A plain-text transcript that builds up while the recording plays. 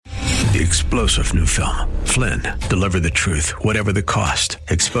The explosive new film, Flynn, deliver the truth, whatever the cost,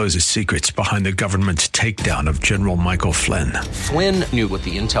 exposes secrets behind the government's takedown of General Michael Flynn. Flynn knew what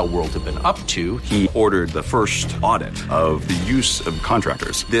the intel world had been up to. He ordered the first audit of the use of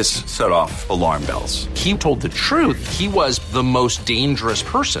contractors. This set off alarm bells. He told the truth. He was the most dangerous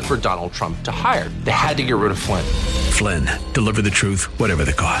person for Donald Trump to hire. They had to get rid of Flynn. Flynn, deliver the truth, whatever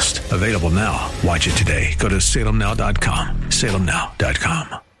the cost. Available now. Watch it today. Go to salemnow.com.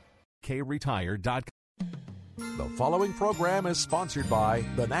 salemnow.com. KRetire.com. The following program is sponsored by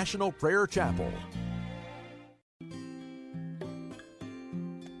the National Prayer Chapel.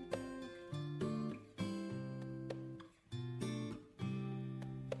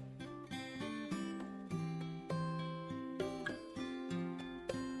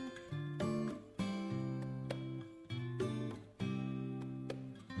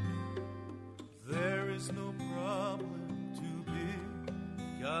 There is no problem too big,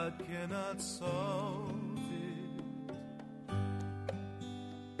 God cannot solve it.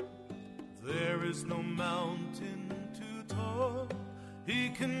 There is no mountain too tall, He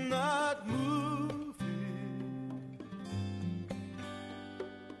cannot move it.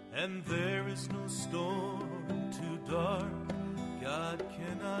 And there is no storm too dark, God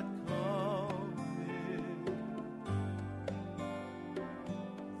cannot calm it.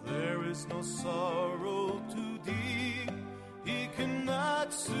 There is no sorrow too deep, He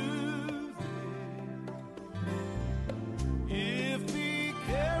cannot soothe it. If He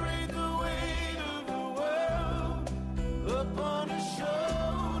carried the weight of the world upon His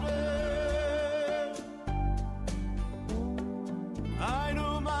shoulder, I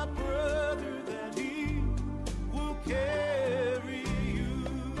know, my brother, that He will carry you.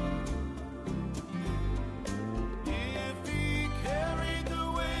 If He carried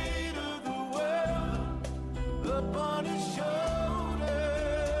the weight of the world upon His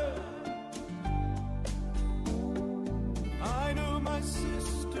shoulder, I know, my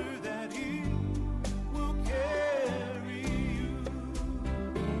sister, that He will carry you.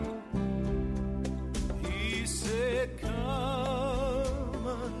 He said, come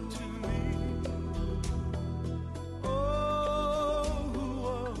unto me, all who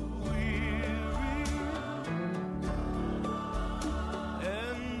are weary,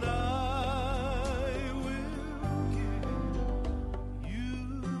 and I will give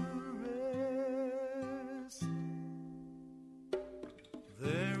you rest.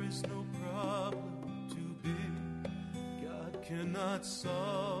 There is no problem too big, God cannot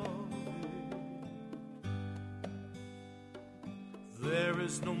solve it. There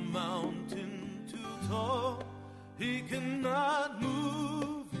is no mountain too tall, He cannot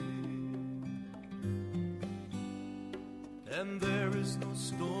move it. And there is no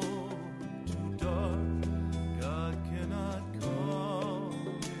storm too dark, God cannot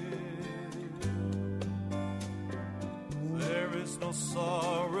calm it. There is no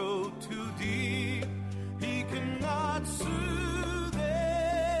sorrow too deep, He cannot soothe it.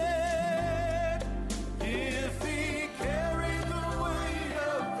 If He carried the weight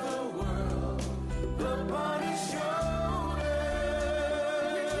of the world upon His shoulder,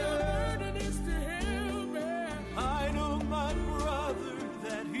 I know, my brother,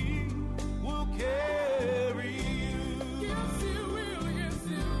 that He will carry you. Yes, He will, yes,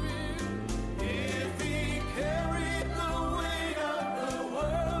 He will. If He carried the weight of the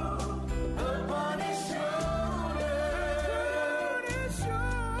world upon His shoulder,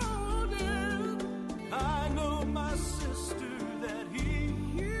 I know, my sister, that He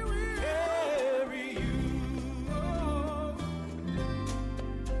will carry you.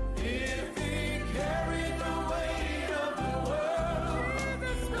 If He carried the weight of the world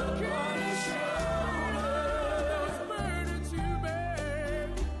upon His shoulder,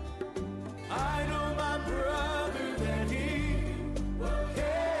 I know, my brother, that He will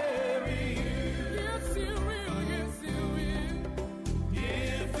carry you. Yes, He will, yes, He will.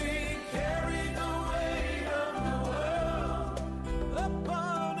 If He carried the weight of the world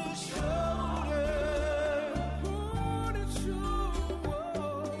upon His shoulder,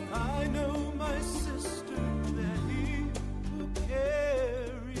 I know, my sister, that He will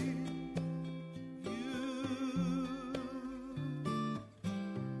carry you.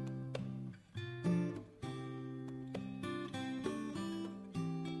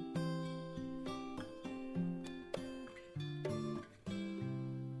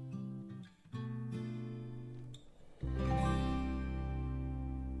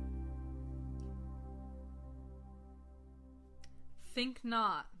 Think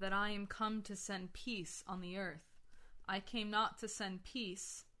not that I am come to send peace on the earth. I came not to send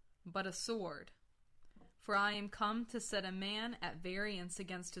peace, but a sword. For I am come to set a man at variance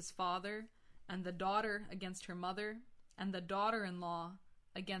against his father, and the daughter against her mother, and the daughter-in-law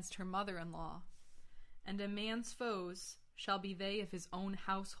against her mother-in-law. And a man's foes shall be they of his own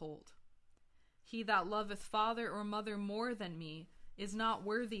household. He that loveth father or mother more than me is not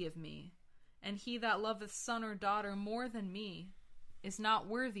worthy of me, and he that loveth son or daughter more than me is not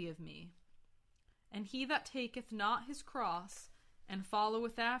worthy of me. And he that taketh not his cross and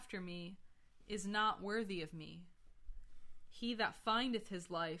followeth after me is not worthy of me. He that findeth his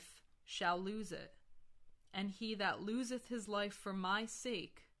life shall lose it, and he that loseth his life for my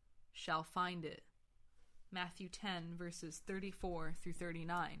sake shall find it. Matthew 10, verses 34 through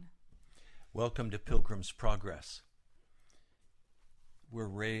 39. Welcome to Pilgrim's Progress. We're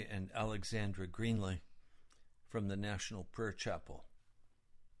Ray and Alexandra Greenley from the National Prayer Chapel.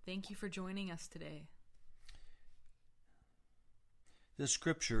 Thank you for joining us today. This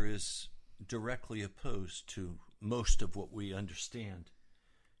scripture is directly opposed to most of what we understand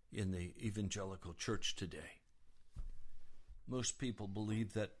in the evangelical church today. Most people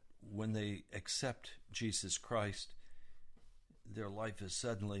believe that when they accept Jesus Christ, their life is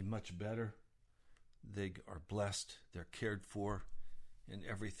suddenly much better. They are blessed, they're cared for, and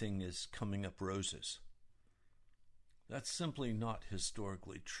everything is coming up roses. That's simply not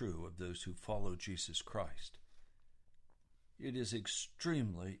historically true of those who follow Jesus Christ. It is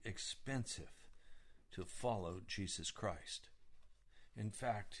extremely expensive to follow Jesus Christ. In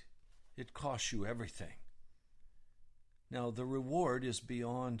fact, it costs you everything. Now, the reward is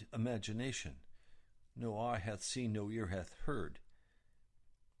beyond imagination. No eye hath seen, no ear hath heard.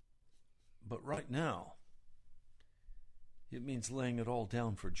 But right now, it means laying it all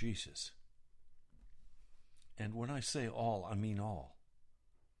down for Jesus. And when I say all, I mean all.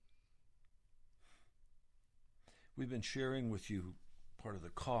 We've been sharing with you part of the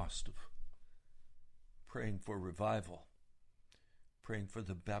cost of praying for revival, praying for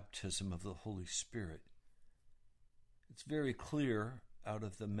the baptism of the Holy Spirit. It's very clear out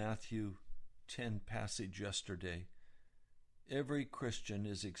of the Matthew 10 passage yesterday. Every Christian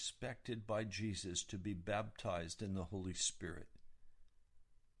is expected by Jesus to be baptized in the Holy Spirit.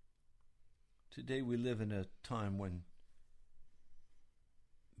 Today we live in a time when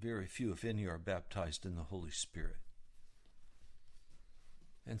very few, if any, are baptized in the Holy Spirit.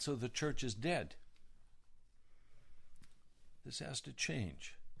 And so the church is dead. This has to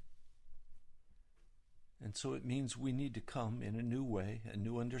change. And so it means we need to come in a new way, a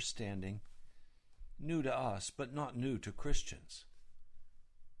new understanding, new to us, but not new to Christians,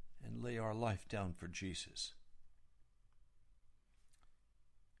 and lay our life down for Jesus.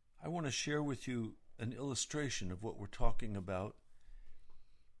 I want to share with you an illustration of what we're talking about.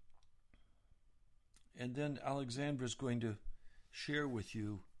 And then Alexandra is going to share with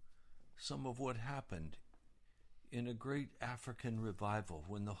you some of what happened in a great African revival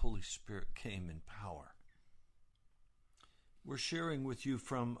when the Holy Spirit came in power. We're sharing with you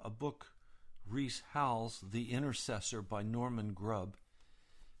from a book, Rees Howells, The Intercessor by Norman Grubb.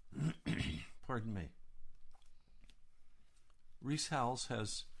 Pardon me. Rees Howells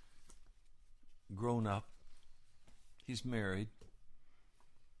has grown up. He's married.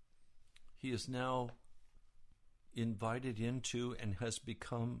 He is now invited into and has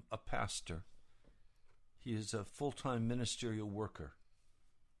become a pastor. He is a full-time ministerial worker.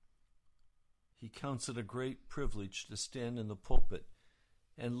 He counts it a great privilege to stand in the pulpit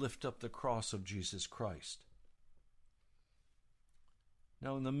and lift up the cross of Jesus Christ.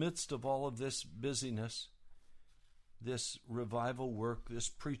 Now, in the midst of all of this busyness, this revival work, this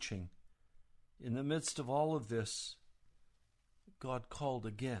preaching, in the midst of all of this, God called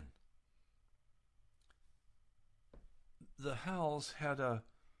again. The Howells had a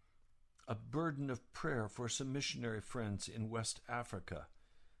burden of prayer for some missionary friends in West Africa,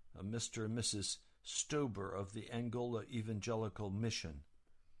 Mr. and Mrs. Stober of the Angola Evangelical Mission.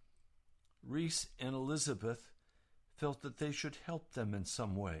 Rees and Elizabeth felt that they should help them in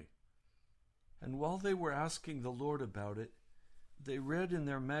some way. And while they were asking the Lord about it, they read in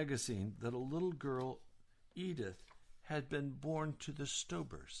their magazine that a little girl, Edith, had been born to the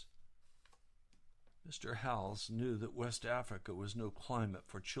Stobers. Mr. Howells knew that West Africa was no climate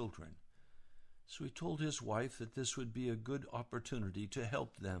for children, so he told his wife that this would be a good opportunity to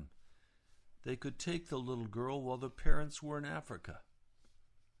help them. They could take the little girl while the parents were in Africa.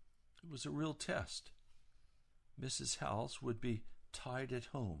 It was a real test. Mrs. Howells would be tied at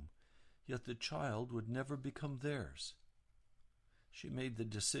home, yet the child would never become theirs. She made the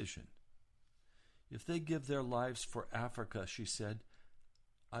decision. If they give their lives for Africa, she said,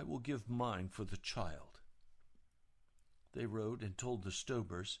 I will give mine for the child. They wrote and told the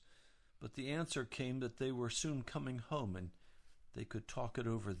Stobers, but the answer came that they were soon coming home and they could talk it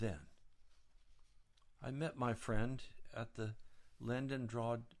over then. I met my friend at the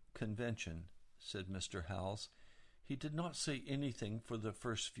Landendraad Convention, said Mr. Howells. He did not say anything for the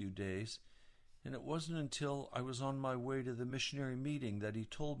first few days, and it wasn't until I was on my way to the missionary meeting that he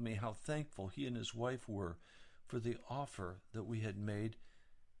told me how thankful he and his wife were for the offer that we had made,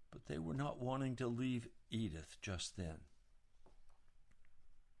 but they were not wanting to leave Edith just then.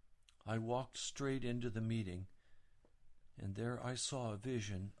 I walked straight into the meeting, and there I saw a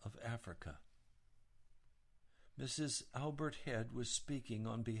vision of Africa. Mrs. Albert Head was speaking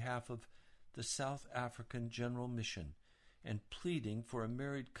on behalf of the South African General Mission and pleading for a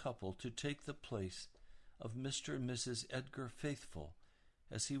married couple to take the place of Mr. and Mrs. Edgar Faithful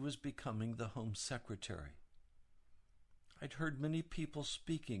as he was becoming the Home Secretary. I'd heard many people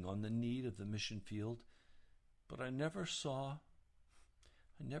speaking on the need of the mission field, but I never saw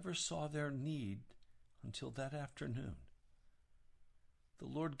their need until that afternoon. The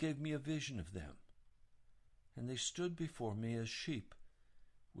Lord gave me a vision of them, and they stood before me as sheep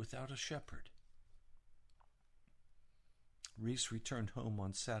without a shepherd. Reese returned home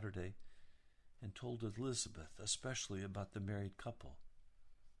on Saturday and told Elizabeth especially about the married couple.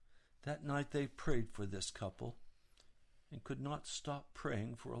 That night they prayed for this couple and could not stop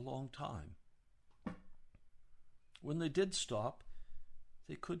praying for a long time. When they did stop,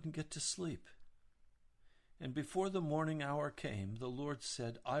 they couldn't get to sleep. And before the morning hour came, the Lord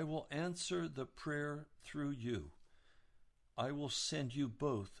said, "I will answer the prayer through you. I will send you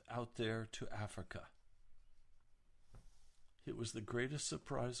both out there to Africa." It was the greatest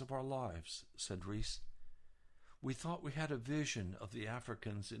surprise of our lives, said Reese. We thought we had a vision of the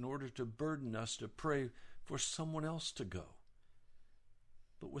Africans in order to burden us to pray for someone else to go.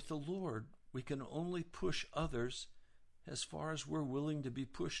 But with the Lord, we can only push others as far as we're willing to be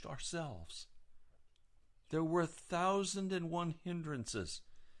pushed ourselves. There were 1,001 hindrances,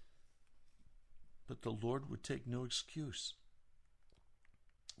 but the Lord would take no excuse.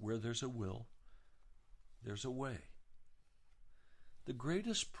 Where there's a will, there's a way. The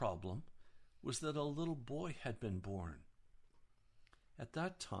greatest problem was that a little boy had been born. At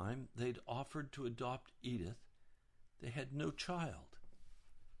that time, they'd offered to adopt Edith. They had no child.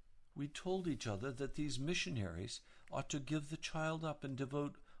 We told each other that these missionaries ought to give the child up and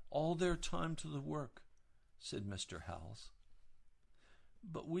devote all their time to the work, said Mr. Howells.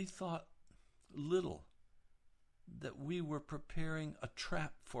 But we thought little that we were preparing a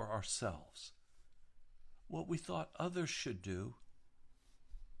trap for ourselves. What we thought others should do,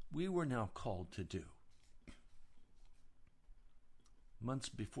 we were now called to do. Months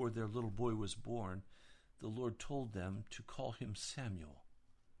before their little boy was born, the Lord told them to call him Samuel.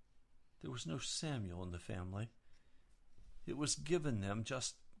 There was no Samuel in the family. It was given them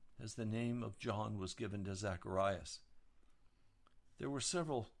just as the name of John was given to Zacharias. There were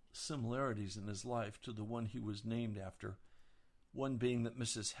several similarities in his life to the one he was named after, one being that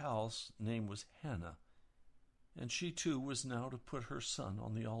Mrs. Howell's name was Hannah, and she too was now to put her son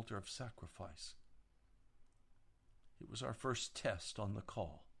on the altar of sacrifice. It was our first test on the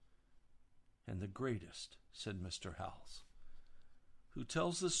call, and the greatest, said Mr. Howells, who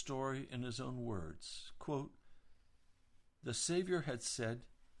tells the story in his own words. Quote, "The Savior had said,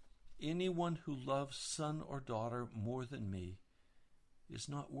 'Anyone who loves son or daughter more than me is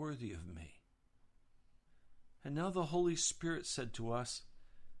not worthy of me.' And now the Holy Spirit said to us,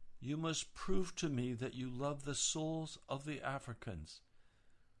 'You must prove to me that you love the souls of the Africans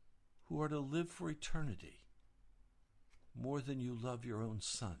who are to live for eternity more than you love your own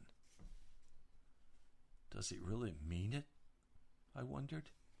son.'" Does he really mean it? I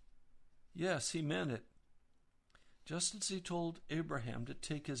wondered. Yes, he meant it. Just as he told Abraham to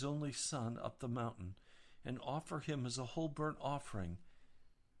take his only son up the mountain and offer him as a whole burnt offering.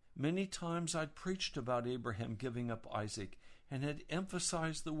 Many times I'd preached about Abraham giving up Isaac and had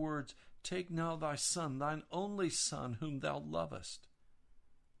emphasized the words, "Take now thy son, thine only son, whom thou lovest."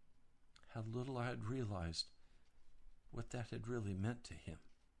 How little I had realized what that had really meant to him.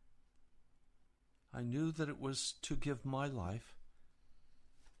 I knew that it was to give my life,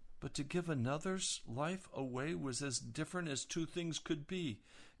 but to give another's life away was as different as two things could be.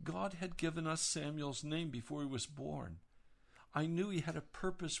 God had given us Samuel's name before he was born. I knew he had a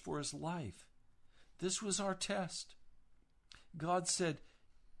purpose for his life. This was our test. God said,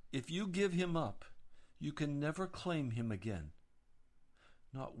 "If you give him up, you can never claim him again."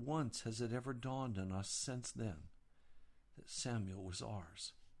 Not once has it ever dawned on us since then that Samuel was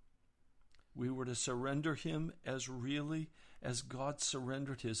ours. We were to surrender him as really as God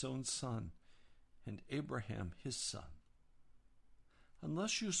surrendered his own son, and Abraham his son.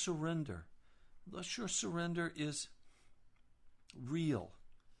 unless you surrender, unless your surrender is real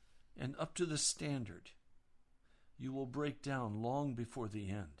and up to the standard, you will break down long before the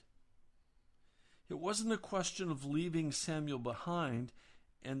end. It wasn't a question of leaving Samuel behind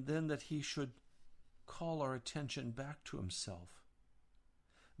and then that he should call our attention back to himself.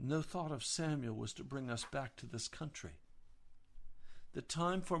 No thought of Samuel was to bring us back to this country. The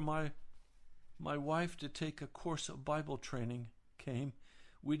time for my wife to take a course of Bible training came.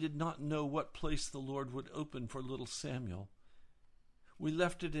 We did not know what place the Lord would open for little Samuel. We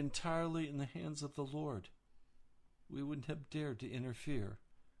left it entirely in the hands of the Lord. We wouldn't have dared to interfere,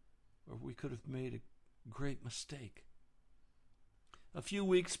 or we could have made a great mistake. A few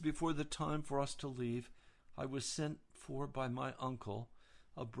weeks before the time for us to leave, I was sent for by my uncle,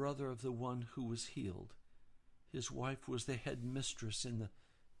 a brother of the one who was healed. His wife was the head mistress in the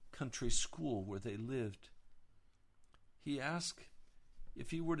country school where they lived. He asked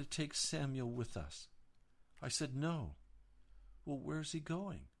if he were to take Samuel with us. I said no. Well, where's he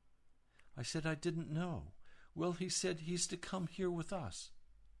going? I said I didn't know. Well, he said he's to come here with us.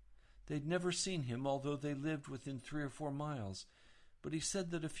 They'd never seen him, although they lived within 3 or 4 miles. But he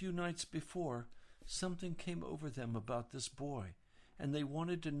said that a few nights before, something came over them about this boy, and they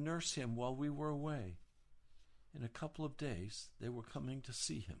wanted to nurse him while we were away. In a couple of days, they were coming to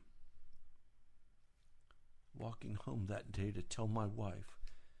see him. Walking home that day to tell my wife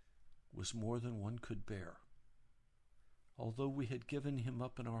was more than one could bear. Although we had given him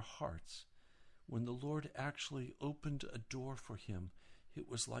up in our hearts, when the Lord actually opened a door for him, it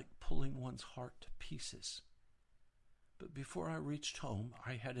was like pulling one's heart to pieces. But before I reached home,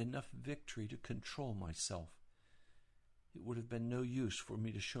 I had enough victory to control myself. It would have been no use for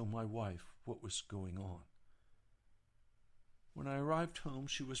me to show my wife what was going on. When I arrived home,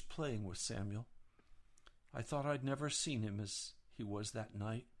 she was playing with Samuel. I thought I'd never seen him as he was that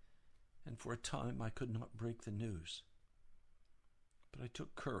night, and for a time I could not break the news. But I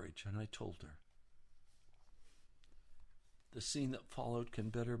took courage and I told her. The scene that followed can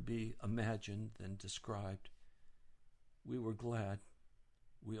better be imagined than described. We were glad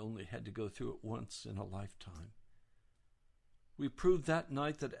we only had to go through it once in a lifetime. We proved that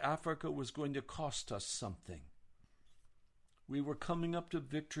night that Africa was going to cost us something. We were coming up to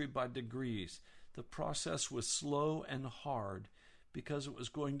victory by degrees. The process was slow and hard because it was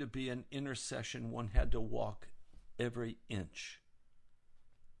going to be an intercession one had to walk every inch.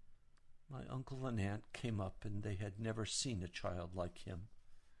 My uncle and aunt came up and they had never seen a child like him.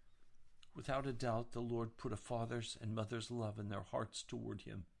 Without a doubt, the Lord put a father's and mother's love in their hearts toward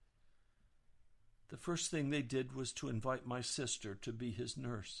him. The first thing they did was to invite my sister to be his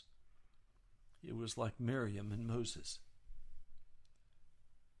nurse. It was like Miriam and Moses.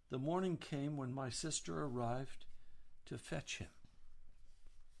 The morning came when my sister arrived to fetch him.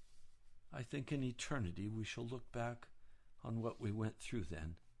 I think in eternity we shall look back on what we went through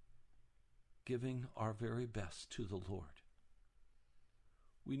then, giving our very best to the Lord.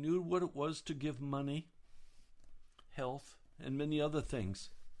 We knew what it was to give money, health, and many other things.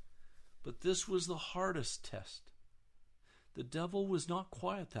 But this was the hardest test. The devil was not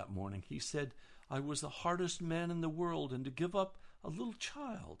quiet that morning. He said, I was the hardest man in the world, and to give up a little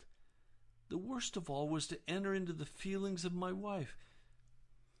child. The worst of all was to enter into the feelings of my wife.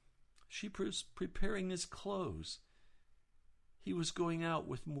 She was preparing his clothes. He was going out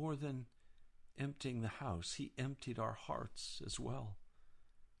with more than emptying the house. He emptied our hearts as well.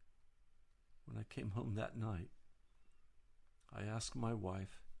 When I came home that night, I asked my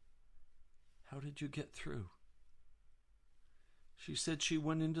wife, how did you get through? She said she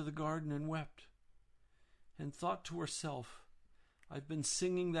went into the garden and wept and thought to herself, I've been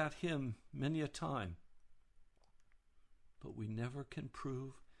singing that hymn many a time, but we never can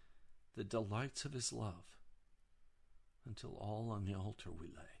prove the delights of his love until all on the altar we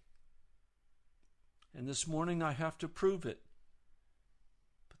lay. And this morning I have to prove it.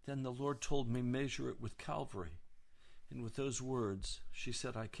 But then the Lord told me, measure it with Calvary. And with those words, she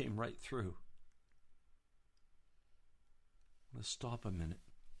said, I came right through. Let's stop a minute.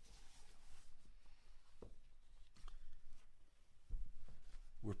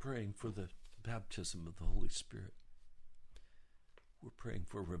 We're praying for the baptism of the Holy Spirit. We're praying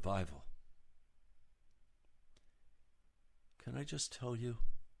for revival. Can I just tell you,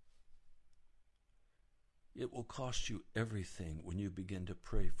 it will cost you everything when you begin to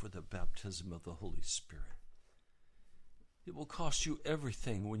pray for the baptism of the Holy Spirit. It will cost you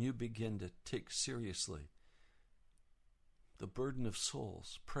everything when you begin to take seriously the burden of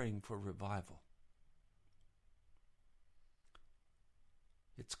souls, praying for revival.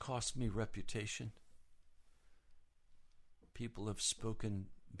 It's cost me reputation. People have spoken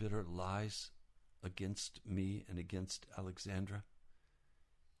bitter lies against me and against Alexandra.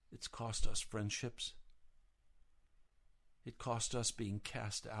 It's cost us friendships. It cost us being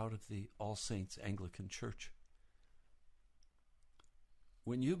cast out of the All Saints Anglican Church.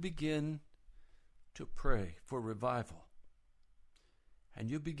 When you begin to pray for revival,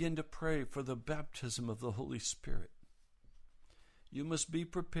 and you begin to pray for the baptism of the Holy Spirit, you must be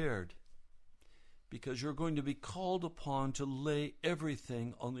prepared, because you're going to be called upon to lay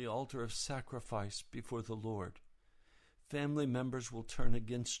everything on the altar of sacrifice before the Lord. Family members will turn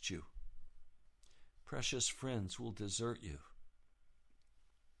against you. Precious friends will desert you.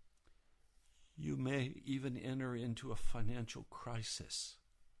 You may even enter into a financial crisis.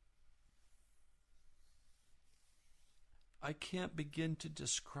 I can't begin to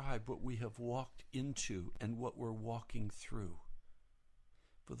describe what we have walked into and what we're walking through.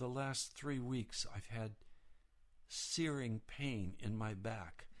 For the last 3 weeks, I've had searing pain in my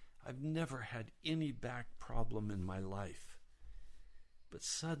back. I've never had any back problem in my life. But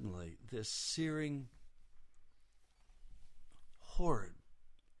suddenly, this searing, horrid,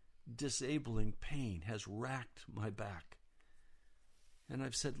 disabling pain has racked my back. And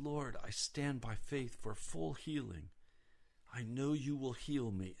I've said, Lord, I stand by faith for full healing. I know you will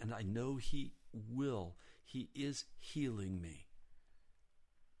heal me, and I know he will. He is healing me.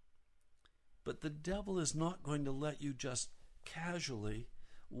 But the devil is not going to let you just casually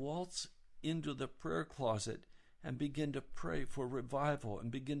waltz into the prayer closet and begin to pray for revival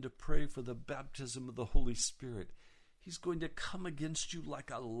and begin to pray for the baptism of the Holy Spirit. He's going to come against you like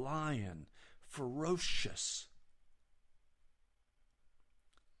a lion, ferocious.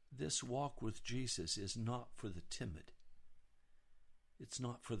 This walk with Jesus is not for the timid. It's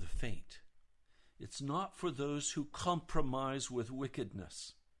not for the faint. It's not for those who compromise with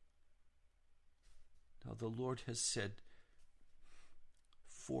wickedness. Now, the Lord has said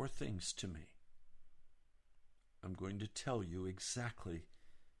 4 things to me. I'm going to tell you exactly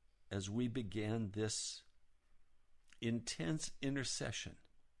as we began this intense intercession.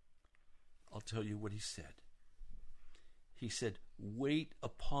 I'll tell you what he said. He said, wait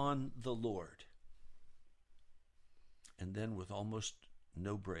upon the Lord. And then with almost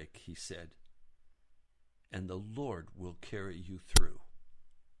no break, he said, and the Lord will carry you through.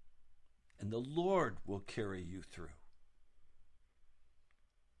 And the Lord will carry you through.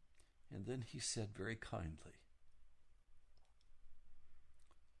 And then he said very kindly,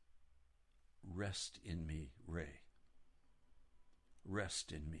 rest in me, Ray.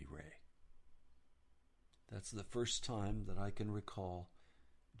 Rest in me, Ray. That's the first time that I can recall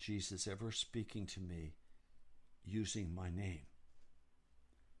Jesus ever speaking to me using my name.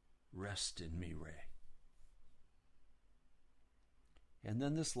 Rest in me, Ray. And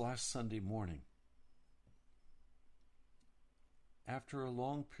then this last Sunday morning, after a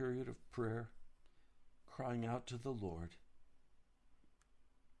long period of prayer, crying out to the Lord,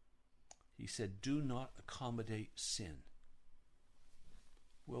 he said, do not accommodate sin.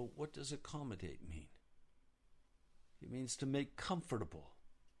 Well, what does accommodate mean? It means to make comfortable.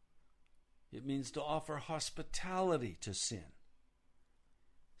 It means to offer hospitality to sin.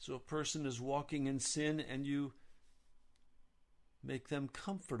 So a person is walking in sin and you make them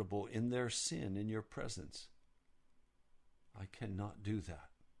comfortable in their sin in your presence. I cannot do that.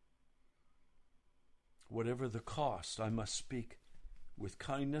 Whatever the cost, I must speak with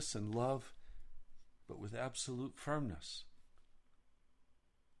kindness and love, but with absolute firmness.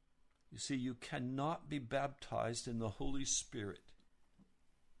 You see, you cannot be baptized in the Holy Spirit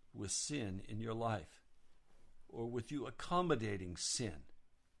with sin in your life, or with you accommodating sin.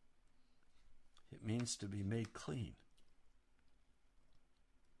 It means to be made clean.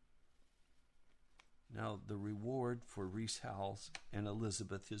 Now, the reward for Rees Howells and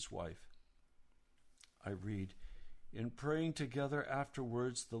Elizabeth, his wife, I read, in praying together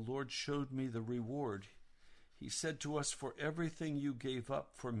afterwards, the Lord showed me the reward. He said to us, for everything you gave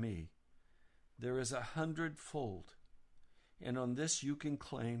up for me, there is 100-fold, and on this you can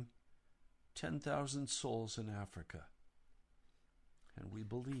claim 10,000 souls in Africa. And we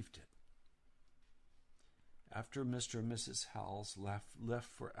believed it. After Mr. and Mrs. Howells left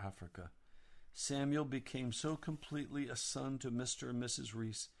for Africa, Samuel became so completely a son to Mr. and Mrs.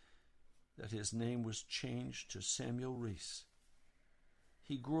 Rees that his name was changed to Samuel Rees.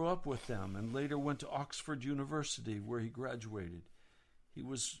 He grew up with them and later went to Oxford University, where he graduated. He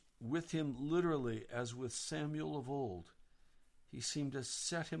was with him literally as with Samuel of old. He seemed to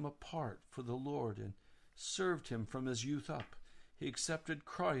set him apart for the Lord and served him from his youth up. He accepted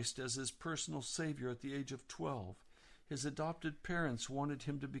Christ as his personal Savior at the age of 12. His adopted parents wanted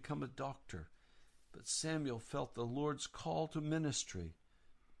him to become a doctor. But Samuel felt the Lord's call to ministry.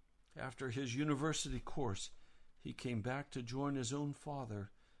 After his university course, he came back to join his own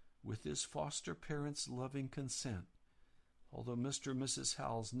father with his foster parents' loving consent, although Mr. and Mrs.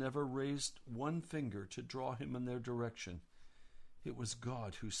 Howells never raised one finger to draw him in their direction. It was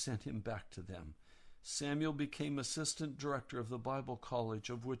God who sent him back to them. Samuel became assistant director of the Bible College,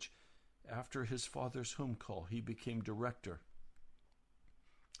 of which, after his father's home call, he became director,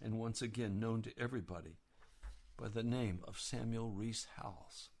 and once again known to everybody by the name of Samuel Reese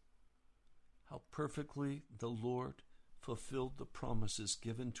Howells. How perfectly the Lord fulfilled the promises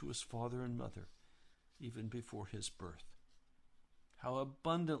given to his father and mother even before his birth. How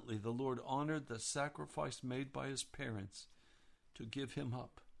abundantly the Lord honored the sacrifice made by his parents to give him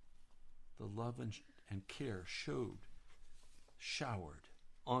up. The love and care showered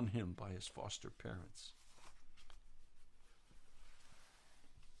on him by his foster parents.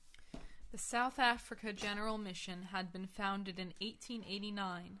 The South Africa General Mission had been founded in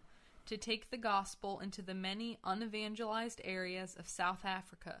 1889 to take the gospel into the many unevangelized areas of South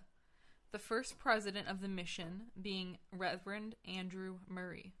Africa, the first president of the mission being Reverend Andrew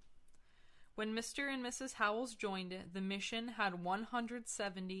Murray. When Mr. and Mrs. Howells joined it, the mission had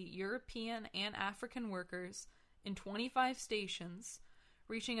 170 European and African workers in 25 stations,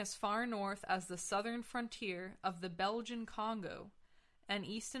 reaching as far north as the southern frontier of the Belgian Congo, and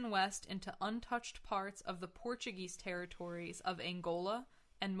east and west into untouched parts of the Portuguese territories of Angola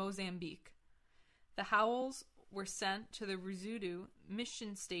and Mozambique. The Howells were sent to the Ruzudu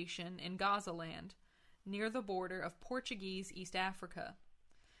mission station in Gazaland, near the border of Portuguese East Africa.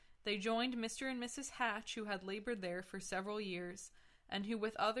 They joined Mr. and Mrs. Hatch, who had labored there for several years, and who,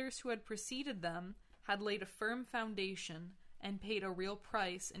 with others who had preceded them, had laid a firm foundation and paid a real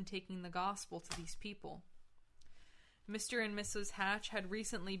price in taking the gospel to these people. Mr. and Mrs. Hatch had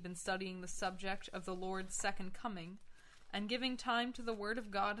recently been studying the subject of the Lord's second coming, and giving time to the Word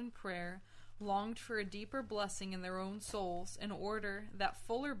of God and prayer, longed for a deeper blessing in their own souls in order that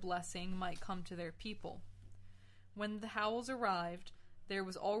fuller blessing might come to their people. When the Howells arrived, there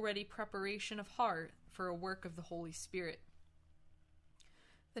was already preparation of heart for a work of the Holy Spirit.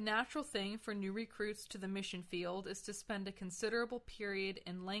 The natural thing for new recruits to the mission field is to spend a considerable period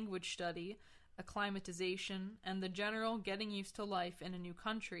in language study, acclimatization, and the general getting used to life in a new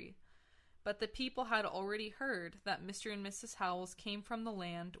country. But the people had already heard that Mr. and Mrs. Howells came from the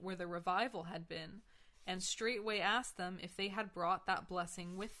land where the revival had been, and straightway asked them if they had brought that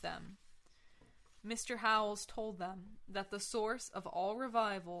blessing with them. Mr. Howells told them that the source of all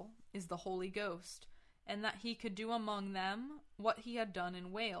revival is the Holy Ghost, and that he could do among them what he had done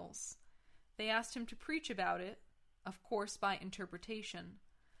in Wales. They asked him to preach about it, of course by interpretation.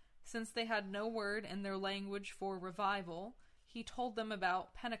 Since they had no word in their language for revival, he told them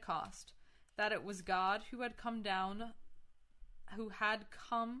about Pentecost, that it was God who had come down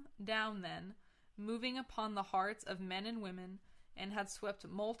then, moving upon the hearts of men and women, and had swept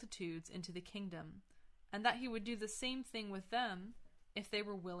multitudes into the kingdom, and that he would do the same thing with them if they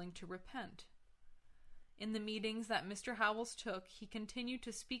were willing to repent. In the meetings that Mr. Howells took, he continued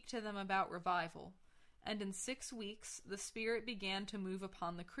to speak to them about revival, and in 6 weeks the Spirit began to move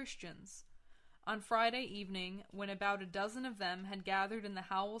upon the Christians. On Friday evening, when about a dozen of them had gathered in the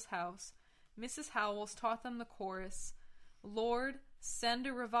Howells house, Mrs. Howells taught them the chorus, "Lord, send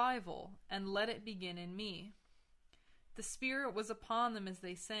a revival, and let it begin in me." The Spirit was upon them as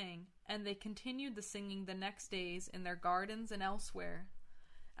they sang, and they continued the singing the next days in their gardens and elsewhere.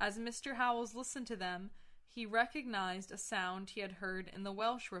 As Mr. Howells listened to them, he recognized a sound he had heard in the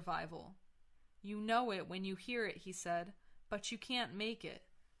Welsh revival. "You know it when you hear it," he said, "but you can't make it."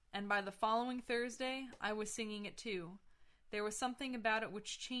 And by the following Thursday, I was singing it too. There was something about it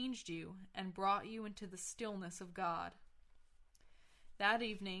which changed you and brought you into the stillness of God. That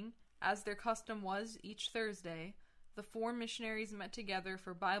evening, as their custom was each Thursday, the 4 missionaries met together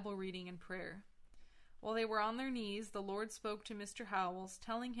for Bible reading and prayer. While they were on their knees, the Lord spoke to Mr. Howells,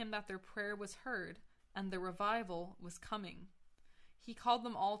 telling him that their prayer was heard and the revival was coming. He called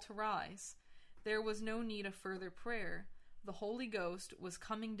them all to rise. There was no need of further prayer. The Holy Ghost was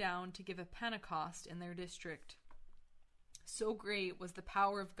coming down to give a Pentecost in their district. So great was the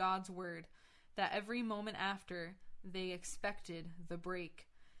power of God's word that every moment after, they expected the break.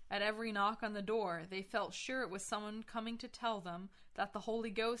 At every knock on the door, they felt sure it was someone coming to tell them that the Holy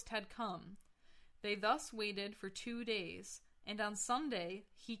Ghost had come. They thus waited for 2 days, and on Sunday,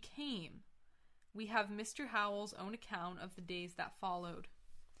 he came. We have Mr. Howells' own account of the days that followed.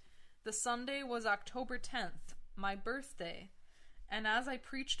 The Sunday was October 10th, my birthday, and as I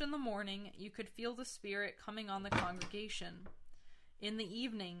preached in the morning, you could feel the Spirit coming on the congregation. In the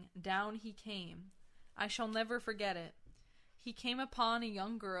evening, down he came. I shall never forget it. He came upon a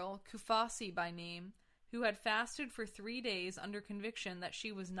young girl, Kufasi by name, who had fasted for 3 days under conviction that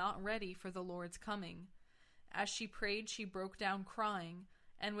she was not ready for the Lord's coming. As she prayed, she broke down crying,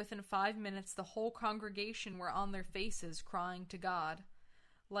 and within 5 minutes the whole congregation were on their faces crying to God.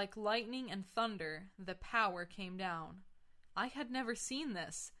 Like lightning and thunder, the power came down. I had never seen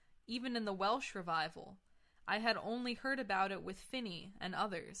this, even in the Welsh revival. I had only heard about it with Finney and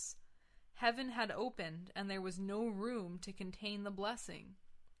others. Heaven had opened, and there was no room to contain the blessing.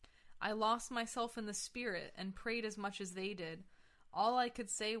 I lost myself in the Spirit and prayed as much as they did. All I could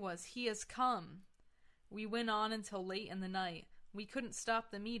say was, "He has come." We went on until late in the night. We couldn't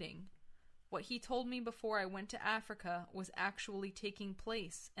stop the meeting. What he told me before I went to Africa was actually taking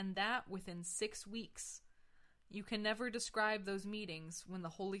place, and that within 6 weeks. You can never describe those meetings when the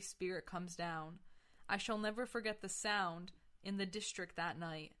Holy Spirit comes down. I shall never forget the sound in the district that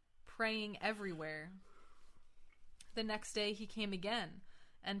night, praying everywhere. The next day he came again,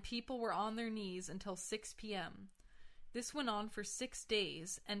 and people were on their knees until 6 p.m. This went on for 6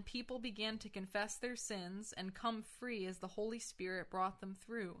 days, and people began to confess their sins and come free as the Holy Spirit brought them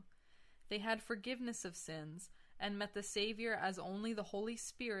through. They had forgiveness of sins and met the Savior as only the Holy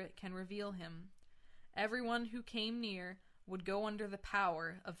Spirit can reveal him. Everyone who came near would go under the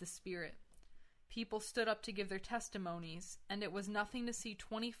power of the Spirit. People stood up to give their testimonies, and it was nothing to see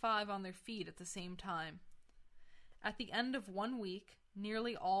 25 on their feet at the same time. At the end of 1 week,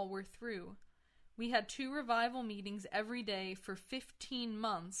 nearly all were through. We had 2 revival meetings every day for 15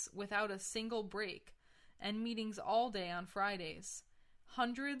 months without a single break, and meetings all day on Fridays.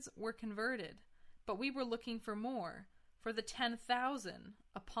 Hundreds were converted, but we were looking for more, for the 10,000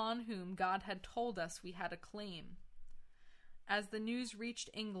 upon whom God had told us we had a claim. As the news reached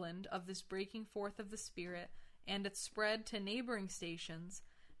England of this breaking forth of the Spirit, and it spread to neighboring stations,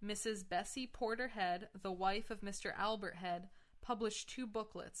 Mrs. Bessie Porter Head, the wife of Mr. Albert Head, published 2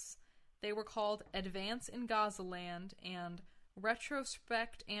 booklets. They were called Advance in Gazaland and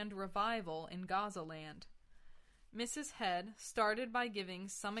Retrospect and Revival in Gazaland. Mrs. Head started by giving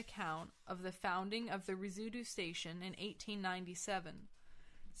some account of the founding of the Rizzuto station in 1897.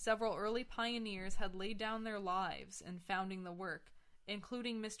 Several early pioneers had laid down their lives in founding the work,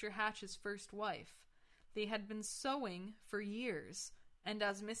 including Mr. Hatch's first wife. They had been sewing for years, and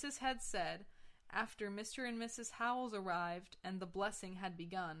as Mrs. Head said, after Mr. and Mrs. Howells arrived and the blessing had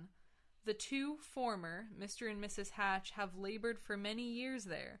begun, the 2 former, Mr. and Mrs. Hatch, have labored for many years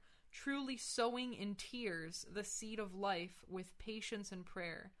there, truly sowing in tears the seed of life with patience and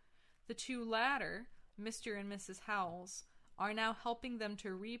prayer. The 2 latter, Mr. and Mrs. Howells, are now helping them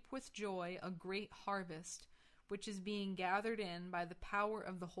to reap with joy a great harvest, which is being gathered in by the power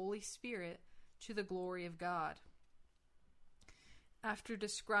of the Holy Spirit to the glory of God. After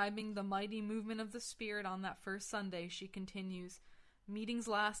describing the mighty movement of the Spirit on that first Sunday, she continues, "Meetings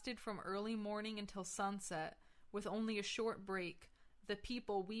lasted from early morning until sunset, with only a short break, the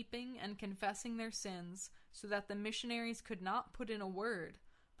people weeping and confessing their sins, so that the missionaries could not put in a word,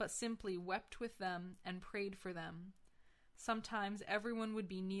 but simply wept with them and prayed for them. Sometimes everyone would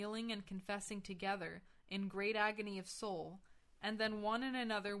be kneeling and confessing together in great agony of soul, and then one and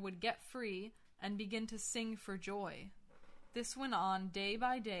another would get free and begin to sing for joy. This went on day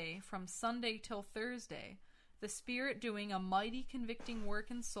by day from Sunday till Thursday, the Spirit doing a mighty convicting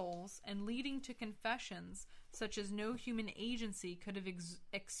work in souls and leading to confessions such as no human agency could have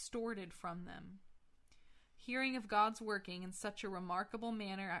extorted from them." Hearing of God's working in such a remarkable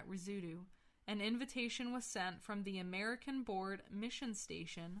manner at Rizzuto, an invitation was sent from the American Board Mission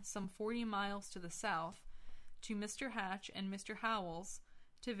Station, some 40 miles to the south, to Mr. Hatch and Mr. Howells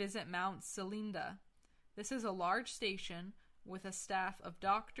to visit Mount Selinda. This is a large station with a staff of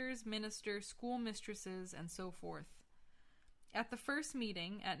doctors, ministers, schoolmistresses, and so forth. At the first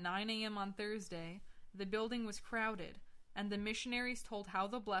meeting, at 9 a.m. on Thursday, the building was crowded, and the missionaries told how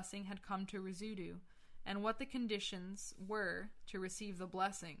the blessing had come to Rizzuto, and what the conditions were to receive the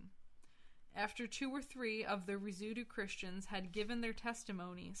blessing. After 2 or 3 of the Rizzuto Christians had given their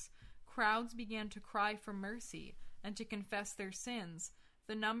testimonies, crowds began to cry for mercy and to confess their sins,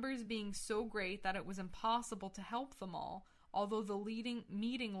 the numbers being so great that it was impossible to help them all, although the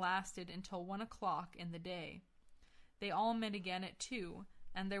meeting lasted until 1 o'clock in the day. They all met again at 2,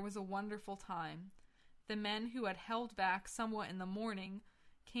 and there was a wonderful time. The men who had held back somewhat in the morning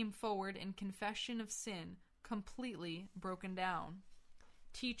came forward in confession of sin, completely broken down.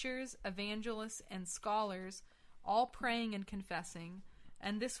 Teachers, evangelists, and scholars, all praying and confessing,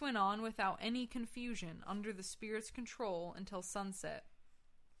 and this went on without any confusion under the Spirit's control until sunset.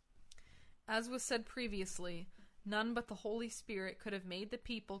 As was said previously, None but the Holy Spirit could have made the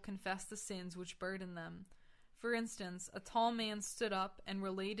people confess the sins which burdened them. For instance, a tall man stood up and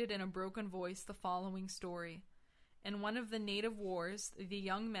related in a broken voice the following story. In one of the native wars, the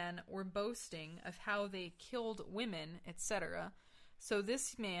young men were boasting of how they killed women, etc. So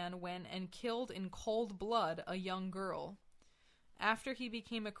this man went and killed in cold blood a young girl. After he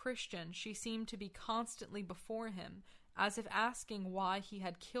became a Christian, she seemed to be constantly before him, as if asking why he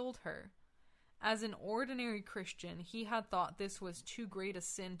had killed her. As an ordinary Christian, he had thought this was too great a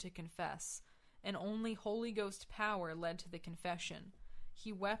sin to confess, and only Holy Ghost power led to the confession.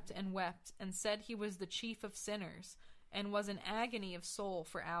 He wept and said he was the chief of sinners, and was in agony of soul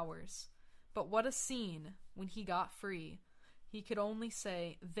for hours. But what a scene when he got free! He could only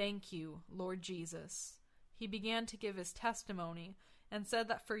say, "Thank you, Lord Jesus." He began to give his testimony, and said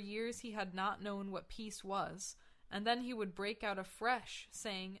that for years he had not known what peace was, and then he would break out afresh,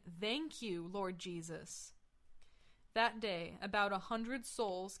 saying, "Thank you, Lord Jesus." That day, about 100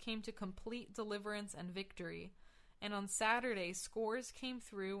 souls came to complete deliverance and victory, and on Saturday scores came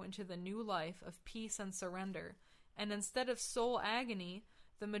through into the new life of peace and surrender, and instead of soul agony,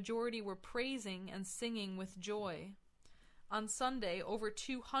 the majority were praising and singing with joy. On Sunday, over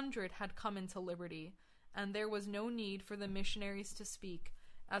 200 had come into liberty, and there was no need for the missionaries to speak,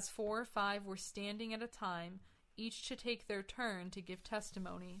 as 4 or 5 were standing at a time, each to take their turn to give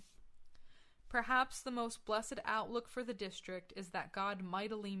testimony. Perhaps the most blessed outlook for the district is that God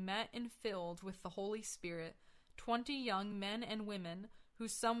mightily met and filled with the Holy Spirit 20 young men and women who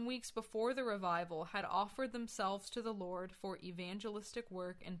some weeks before the revival had offered themselves to the Lord for evangelistic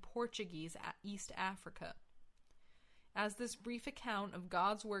work in Portuguese East Africa. As this brief account of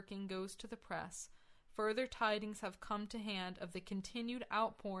God's working goes to the press, further tidings have come to hand of the continued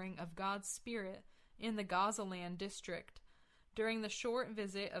outpouring of God's Spirit in the Gazaland district. During the short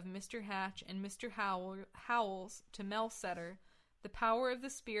visit of Mr. Hatch and Mr. Howells to Melsetter, the power of the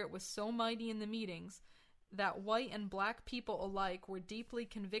Spirit was so mighty in the meetings that white and black people alike were deeply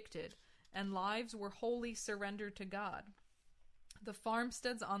convicted, and lives were wholly surrendered to God. The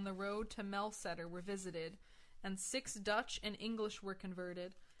farmsteads on the road to Melsetter were visited, and 6 Dutch and English were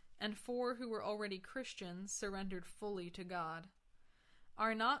converted, and 4 who were already Christians surrendered fully to God.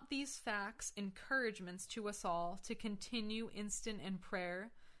 Are not these facts encouragements to us all to continue instant in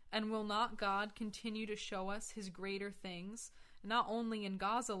prayer? And will not God continue to show us his greater things, not only in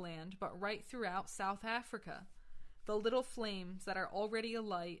Gazaland, but right throughout South Africa? The little flames that are already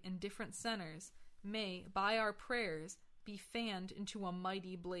alight in different centers may, by our prayers, be fanned into a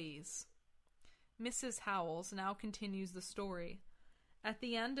mighty blaze. Mrs. Howells now continues the story. At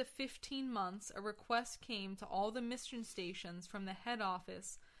the end of 15 months, a request came to all the mission stations from the head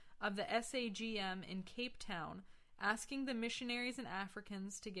office of the SAGM in Cape Town, asking the missionaries and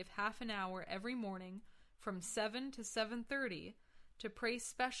Africans to give half an hour every morning from 7 to 7:30 to pray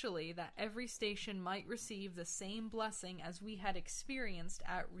specially that every station might receive the same blessing as we had experienced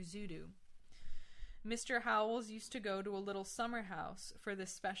at Ruzudu. Mr. Howells used to go to a little summer house for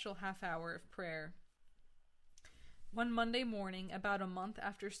this special half hour of prayer. One Monday morning, about a month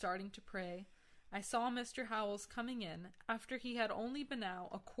after starting to pray, I saw Mr. Howells coming in after he had only been out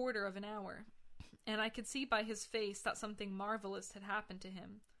a quarter of an hour, and I could see by his face that something marvelous had happened to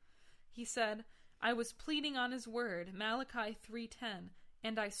him. He said, "I was pleading on his word, Malachi 3:10,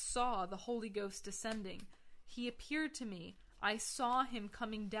 and I saw the Holy Ghost descending. He appeared to me. I saw him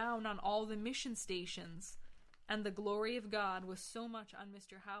coming down on all the mission stations." And the glory of God was so much on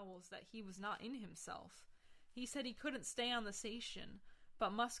Mr. Howells that he was not in himself. He said he couldn't stay on the station,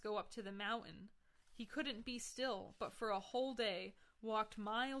 but must go up to the mountain. He couldn't be still, but for a whole day walked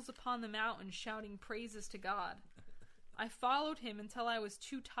miles upon the mountain shouting praises to God. I followed him until I was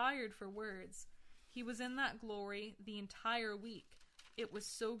too tired for words. He was in that glory the entire week. It was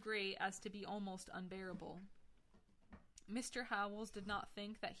so great as to be almost unbearable. Mr. Howells did not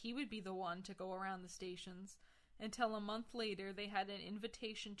think that he would be the one to go around the stations, until a month later they had an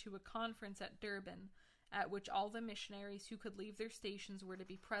invitation to a conference at Durban, at which all the missionaries who could leave their stations were to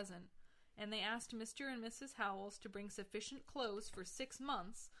be present, and they asked Mr. and Mrs. Howells to bring sufficient clothes for 6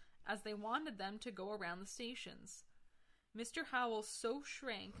 months, as they wanted them to go around the stations. Mr. Howells so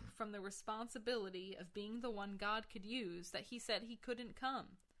shrank from the responsibility of being the one God could use that he said he couldn't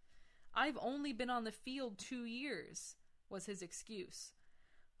come. "I've only been on the field 2 years, was his excuse.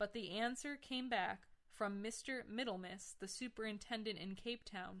 But the answer came back from Mr. Middlemiss, the superintendent in Cape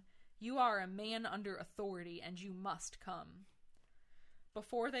Town, "You are a man under authority, and you must come."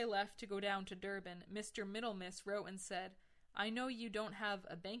 Before they left to go down to Durban, Mr. Middlemiss wrote and said, "I know you don't have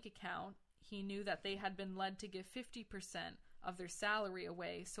a bank account." He knew that they had been led to give 50% of their salary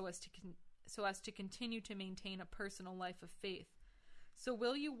away so as so as to continue to maintain a personal life of faith. So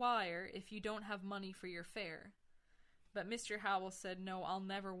will you wire if you don't have money for your fare? But Mr. Howells said, no, I'll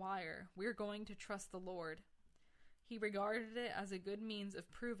never wire. We're going to trust the Lord. He regarded it as a good means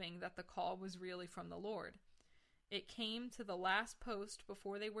of proving that the call was really from the Lord. It came to the last post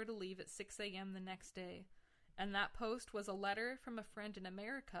before they were to leave at 6 a.m. the next day, and that post was a letter from a friend in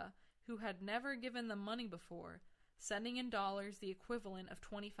America who had never given them money before, sending in dollars the equivalent of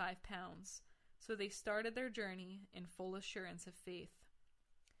 25 pounds. So they started their journey in full assurance of faith.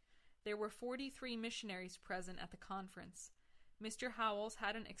 There were 43 missionaries present at the conference. Mr. Howells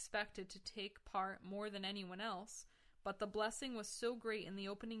hadn't expected to take part more than anyone else, but the blessing was so great in the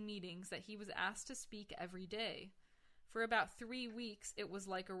opening meetings that he was asked to speak every day. For about 3 weeks, it was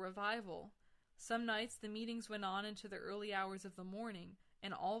like a revival. Some nights the meetings went on into the early hours of the morning,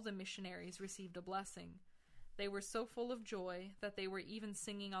 and all the missionaries received a blessing. They were so full of joy that they were even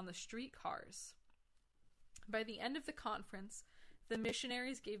singing on the streetcars. By the end of the conference, the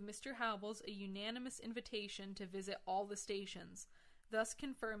missionaries gave Mr. Howells a unanimous invitation to visit all the stations, thus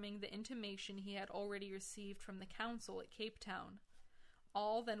confirming the intimation he had already received from the council at Cape Town.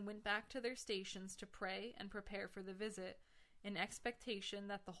 All then went back to their stations to pray and prepare for the visit, in expectation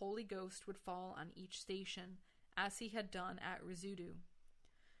that the Holy Ghost would fall on each station, as he had done at Rizzuto.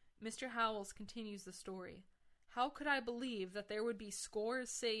 Mr. Howells continues the story. How could I believe that there would be scores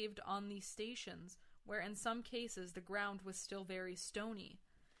saved on these stations, where in some cases the ground was still very stony?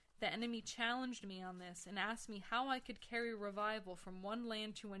 The enemy challenged me on this and asked me how I could carry revival from one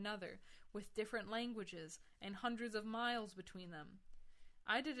land to another with different languages and hundreds of miles between them.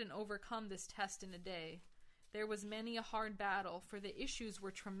 I didn't overcome this test in a day. There was many a hard battle, for the issues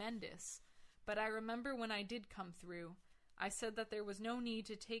were tremendous. But I remember when I did come through, I said that there was no need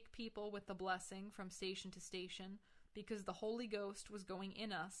to take people with the blessing from station to station, because the Holy Ghost was going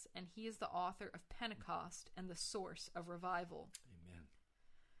in us, and he is the author of Pentecost and the source of revival. Amen.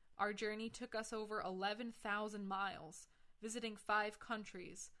 Our journey took us over 11,000 miles, visiting 5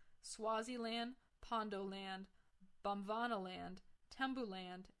 countries: Swaziland, Pondoland, Botswanaland,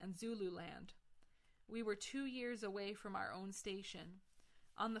 Tembuland, and Zululand. We were 2 years away from our own station.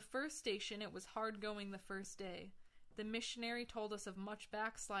 On the first station, it was hard going the first day. The missionary told us of much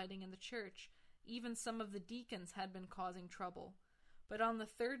backsliding in the church. Even some of the deacons had been causing trouble. But on the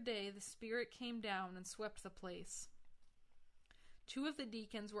 3rd day, the Spirit came down and swept the place. 2 of the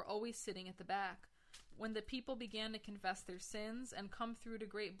deacons were always sitting at the back. When the people began to confess their sins and come through to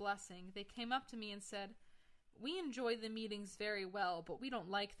great blessing, they came up to me and said, "We enjoy the meetings very well, but we don't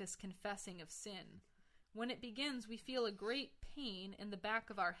like this confessing of sin. When it begins, we feel a great pain in the back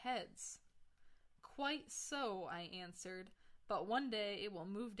of our heads." "Quite so," I answered, "but one day it will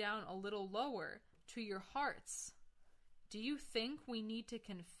move down a little lower, to your hearts." "Do you think we need to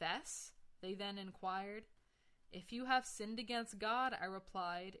confess?" they then inquired. "If you have sinned against God," I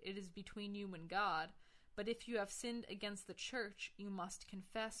replied, "it is between you and God. But if you have sinned against the church, you must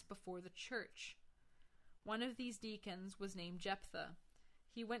confess before the church." One of these deacons was named Jephthah.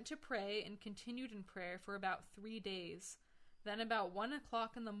 He went to pray and continued in prayer for about 3 days. Then about 1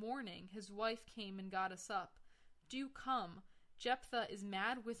 o'clock in the morning, his wife came and got us up. "Do come. Jephthah is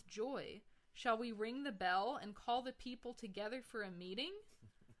mad with joy. Shall we ring the bell and call the people together for a meeting?"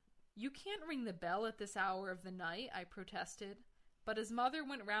 "You can't ring the bell at this hour of the night," I protested. But his mother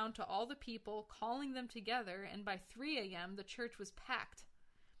went round to all the people, calling them together, and by 3 a.m. the church was packed.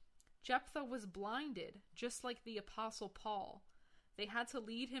 Jephthah was blinded, just like the Apostle Paul. They had to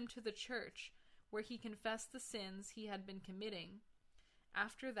lead him to the church, where he confessed the sins he had been committing.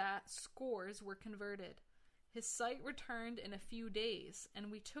 After that, scores were converted. His sight returned in a few days,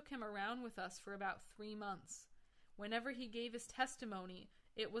 and we took him around with us for about 3 months. Whenever he gave his testimony,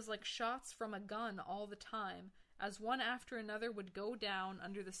 it was like shots from a gun all the time, as one after another would go down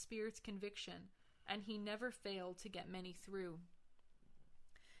under the Spirit's conviction, and he never failed to get many through.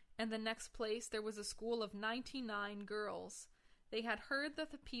 In the next place, there was a school of 99 girls. They had heard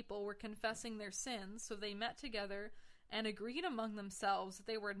that the people were confessing their sins, so they met together and agreed among themselves that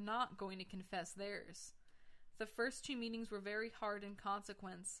they were not going to confess theirs. The first 2 meetings were very hard in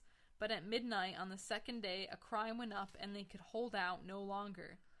consequence, but at midnight on the 2nd day a cry went up and they could hold out no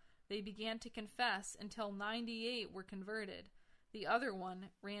longer. They began to confess until 98 were converted. The other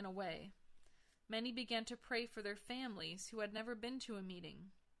one ran away. Many began to pray for their families who had never been to a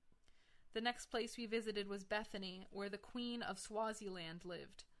meeting. The next place we visited was Bethany, where the Queen of Swaziland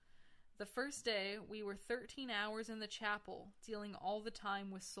lived. The first day, we were 13 hours in the chapel, dealing all the time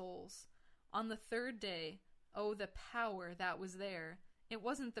with souls. On the 3rd day, oh, the power that was there. It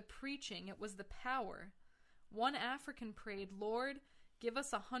wasn't the preaching, it was the power. One African prayed, "Lord, Give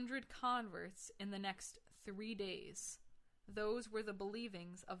us 100 converts in the next 3 days. Those were the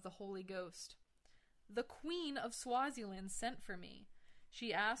believings of the Holy Ghost. The Queen of Swaziland sent for me.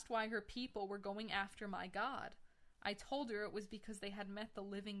 She asked why her people were going after my God. I told her it was because they had met the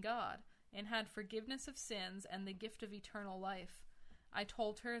living God and had forgiveness of sins and the gift of eternal life. I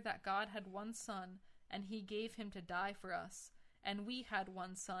told her that God had one son, and he gave him to die for us, and we had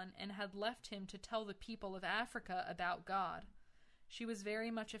one son and had left him to tell the people of Africa about God. She was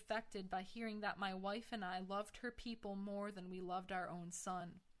very much affected by hearing that my wife and I loved her people more than we loved our own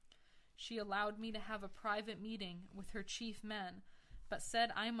son. She allowed me to have a private meeting with her chief men, but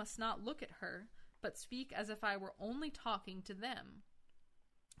said I must not look at her, but speak as if I were only talking to them.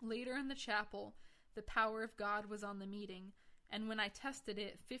 Later in the chapel, the power of God was on the meeting, and when I tested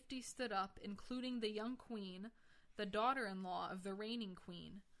it, 50 stood up, including the young queen, the daughter-in-law of the reigning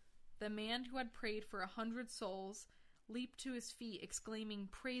queen. The man who had prayed for 100 souls leaped to his feet, exclaiming,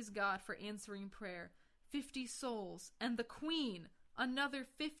 "Praise God for answering prayer. 50 souls, and the queen, another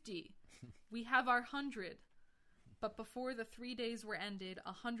 50. We have our 100. But before the 3 days were ended,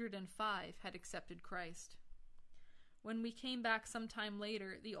 105 had accepted Christ. When we came back some time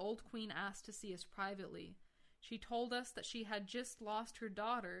later, the old queen asked to see us privately. She told us that she had just lost her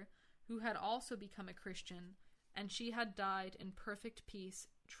daughter, who had also become a Christian, and she had died in perfect peace,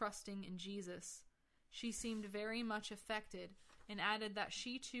 trusting in Jesus. She seemed very much affected, and added that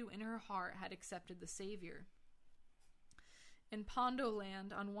she too in her heart had accepted the Savior. In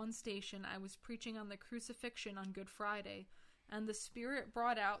Pondoland, on one station, I was preaching on the crucifixion on Good Friday, and the Spirit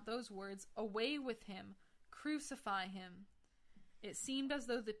brought out those words, "Away with him! Crucify him!" It seemed as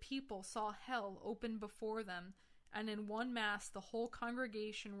though the people saw hell open before them, and in one mass the whole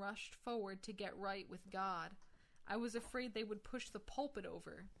congregation rushed forward to get right with God. I was afraid they would push the pulpit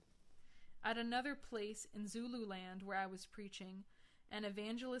over. At another place in Zululand where I was preaching, an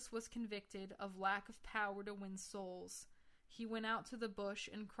evangelist was convicted of lack of power to win souls. He went out to the bush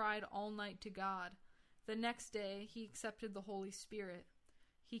and cried all night to God. The next day he accepted the Holy Spirit.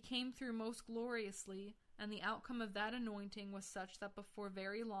 He came through most gloriously, and the outcome of that anointing was such that before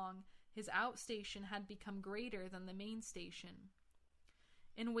very long his outstation had become greater than the main station.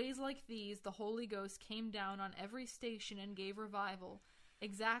 In ways like these, the Holy Ghost came down on every station and gave revival,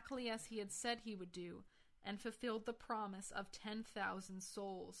 exactly as he had said he would do, and fulfilled the promise of 10,000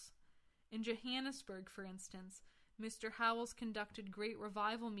 souls. In Johannesburg, for instance, Mr. Howells conducted great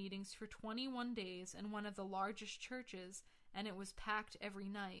revival meetings for 21 days in one of the largest churches, and it was packed every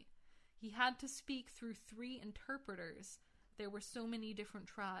night. He had to speak through 3 interpreters. There were so many different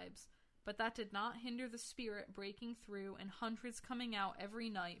tribes, but that did not hinder the Spirit breaking through and hundreds coming out every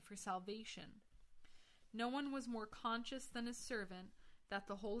night for salvation. No one was more conscious than his servant that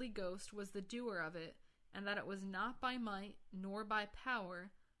the Holy Ghost was the doer of it, and that it was not by might nor by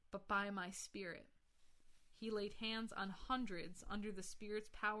power, but by my Spirit. He laid hands on hundreds under the Spirit's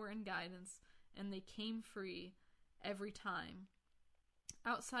power and guidance, and they came free every time.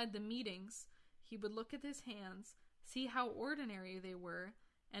 Outside the meetings, he would look at his hands, see how ordinary they were,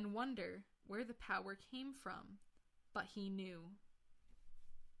 and wonder where the power came from. But he knew.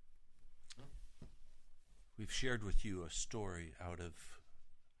 We've shared with you a story out of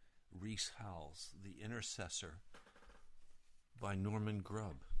Rees Howells, The Intercessor, by Norman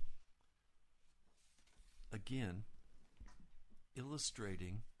Grubb. Again,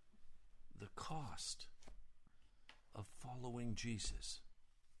 illustrating the cost of following Jesus,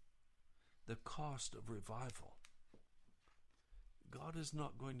 the cost of revival. God is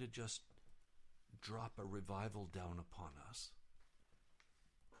not going to just drop a revival down upon us.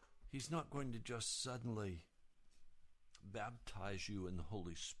 He's not going to just suddenly baptize you in the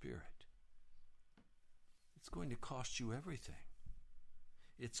Holy Spirit. It's going to cost you everything.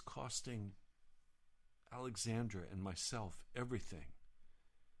 It's costing Alexandra and myself everything.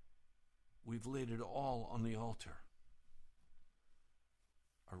 We've laid it all on the altar.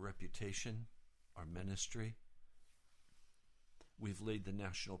 Our reputation, our ministry. We've laid the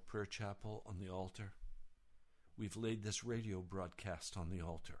National Prayer Chapel on the altar. We've laid this radio broadcast on the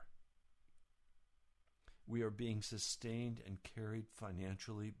altar. We are being sustained and carried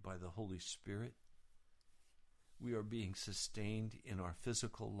financially by the Holy Spirit. We are being sustained in our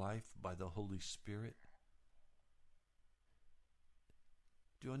physical life by the Holy Spirit.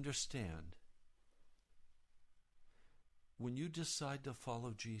 Do you understand? When you decide to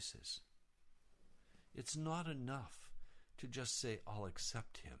follow Jesus, it's not enough to just say, "I'll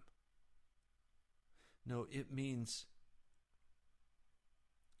accept him." No, it means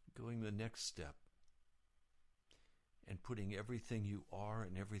going the next step and putting everything you are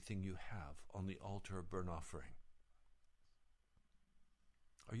and everything you have on the altar of burnt offering.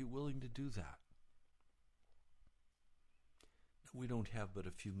 Are you willing to do that? We don't have but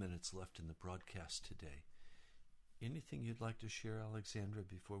a few minutes left in the broadcast today. Anything you'd like to share, Alexandra,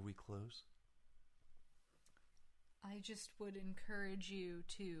 before we close? I just would encourage you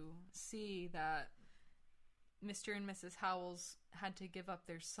to see that Mr. and Mrs. Howells had to give up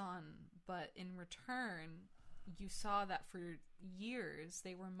their son, but in return, you saw that for years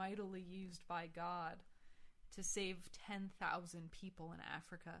they were mightily used by God to save 10,000 people in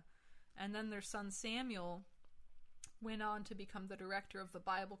Africa. And then their son Samuel went on to become the director of the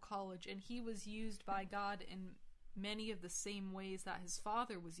Bible College, and he was used by God in many of the same ways that his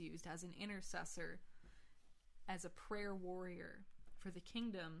father was used, as an intercessor, as a prayer warrior for the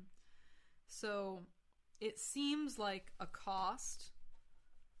kingdom. So it seems like a cost,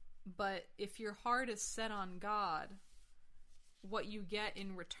 but if your heart is set on God, what you get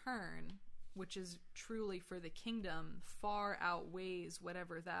in return, which is truly for the kingdom, far outweighs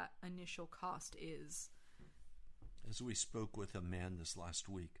whatever that initial cost is. As we spoke with a man this last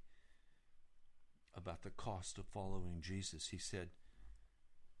week about the cost of following Jesus, he said,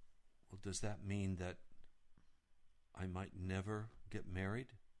 well, does that mean that I might never get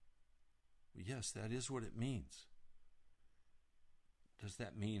married? Well, yes, that is what it means. Does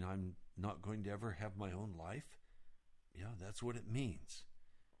that mean I'm not going to ever have my own life? Yeah, that's what it means.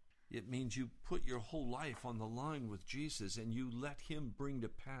 It means you put your whole life on the line with Jesus and you let him bring to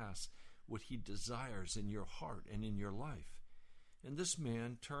pass what he desires in your heart and in your life. And this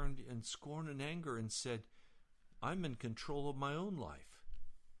man turned in scorn and anger and said, I'm in control of my own life.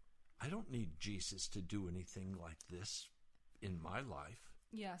 I don't need Jesus to do anything like this in my life.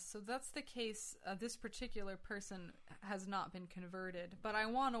 Yes, so that's the case. This particular person has not been converted. But I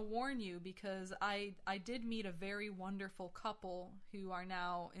want to warn you, because I did meet a very wonderful couple who are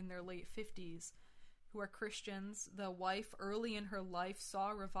now in their late 50s, who are Christians. The wife, early in her life,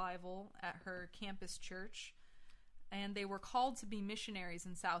 saw revival at her campus church, and they were called to be missionaries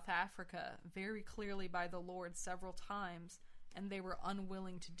in South Africa very clearly by the Lord several times, and they were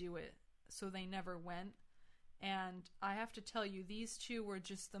unwilling to do it, so they never went. And I have to tell you, these two were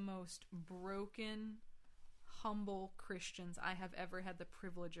just the most broken, humble Christians I have ever had the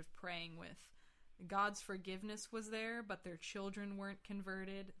privilege of praying with. God's forgiveness was there, but their children weren't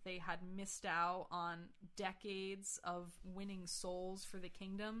converted. They had missed out on decades of winning souls for the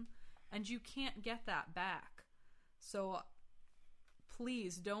kingdom, and you can't get that back. So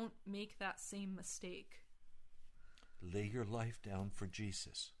please don't make that same mistake. Lay your life down for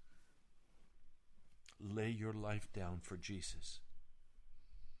Jesus. Lay your life down for Jesus.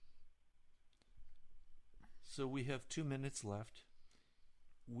 So we have 2 minutes left.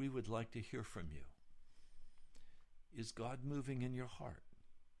 We would like to hear from you. Is God moving in your heart?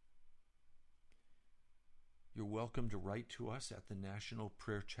 You're welcome to write to us at the National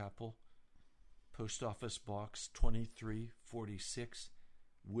Prayer Chapel, Post Office Box 2346,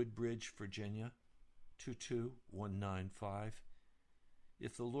 Woodbridge, Virginia 22195.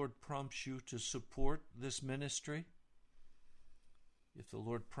 If the Lord prompts you to support this ministry, if the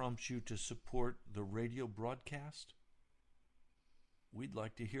Lord prompts you to support the radio broadcast, we'd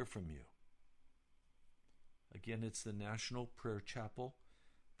like to hear from you. Again, it's the National Prayer Chapel,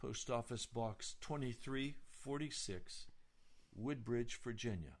 Post Office Box 2346, Woodbridge,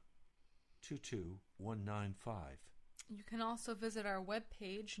 Virginia 22195. You can also visit our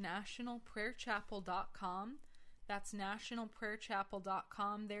webpage, nationalprayerchapel.com. That's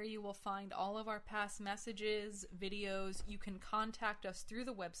nationalprayerchapel.com. There you will find all of our past messages, videos. You can contact us through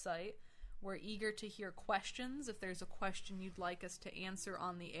the website. We're eager to hear questions. If there's a question you'd like us to answer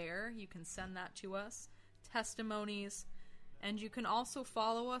on the air, you can send that to us. Testimonies. And you can also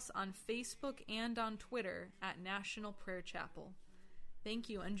follow us on Facebook and on Twitter at National Prayer Chapel. Thank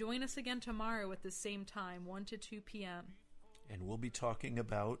you, and join us again tomorrow at the same time, 1 to 2 p.m. And we'll be talking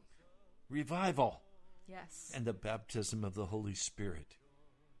about revival. Yes. And the baptism of the Holy Spirit.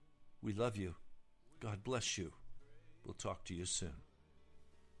 We love you. God bless you. We'll talk to you soon.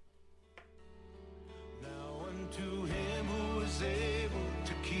 Now unto him who is able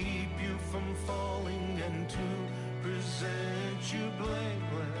to keep you from falling and to present you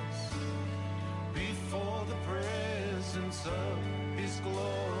blameless before the presence of his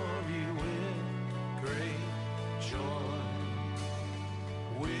glory with great joy,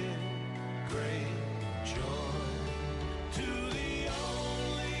 with great joy. To the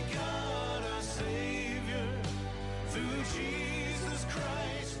only God our Savior, through Jesus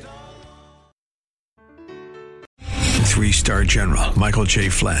 3-star general Michael J.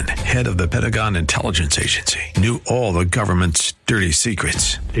 Flynn, head of the Pentagon Intelligence Agency, knew all the government's dirty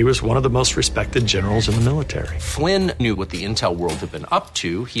secrets. He was one of the most respected generals in the military. Flynn knew what the intel world had been up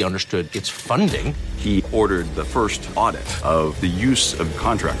to. He understood its funding. He ordered the first audit of the use of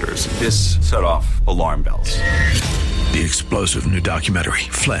contractors. This set off alarm bells. The explosive new documentary,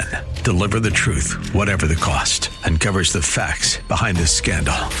 Flynn, Deliver the Truth, Whatever the Cost, uncovers the facts behind this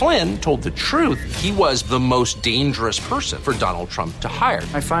scandal. Flynn told the truth. He was the most dangerous person for Donald Trump to hire.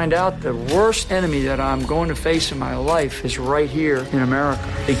 I find out the worst enemy that I'm going to face in my life is right here in America.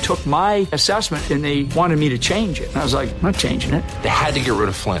 They took my assessment and they wanted me to change it. And I was like, I'm not changing it. They had to get rid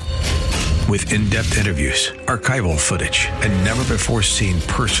of Flynn. With in-depth interviews, archival footage, and never-before-seen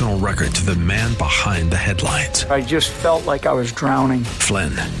personal records of the man behind the headlines. I just felt like I was drowning.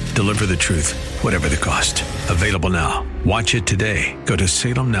 Flynn, Deliver the Truth, Whatever the Cost. Available now. Watch it today. Go to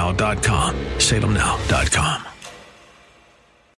salemnow.com. salemnow.com.